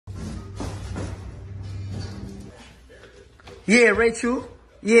Yeah, Rachel.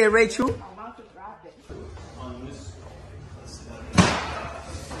 Yeah, Rachel. I'm about to drop it. On this.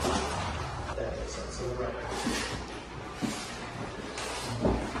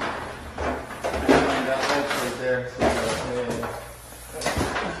 There.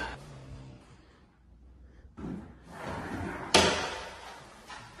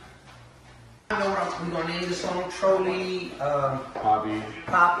 I know what we're gonna name the song. Trolley, Poppy.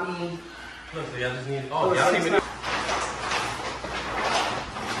 Poppy. Look, so y'all just need. Oh, y'all don't even.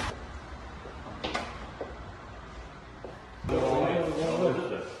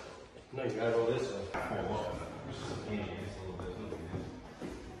 No, you gotta go this way.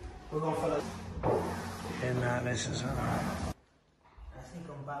 We're gonna follow. And now this is I think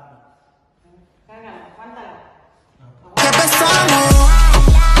I'm Poppy.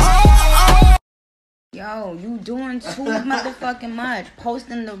 Yo, you doing too motherfucking much.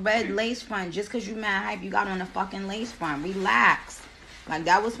 Posting the red lace front just because you mad hype you got on the fucking lace front. Relax. Like,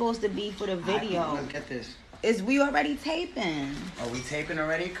 that was supposed to be for the video. Look at this. Is we already taping? Are we taping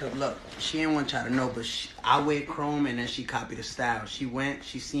already? Cause look, she didn't want y'all to know, but I wear chrome and then she copied the style. She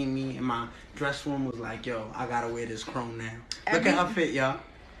seen me in my dress room, was like, yo, I gotta wear this chrome now. Look at her fit, y'all.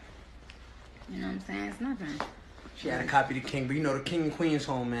 You know what I'm saying? It's nothing. She had to copy the king, but you know the king and queen's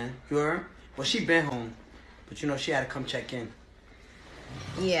home, man. You heard? Well, she been home, but you know she had to come check in.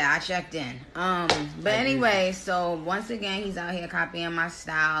 Yeah, I checked in. But anyway, so once again, he's out here copying my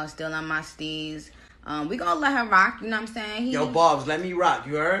style, stealing my steez. We gonna let her rock, you know what I'm saying? Yo, Bobs, let me rock,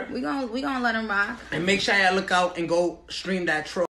 you heard? We gonna let him rock. And make sure y'all look out and go stream that troll.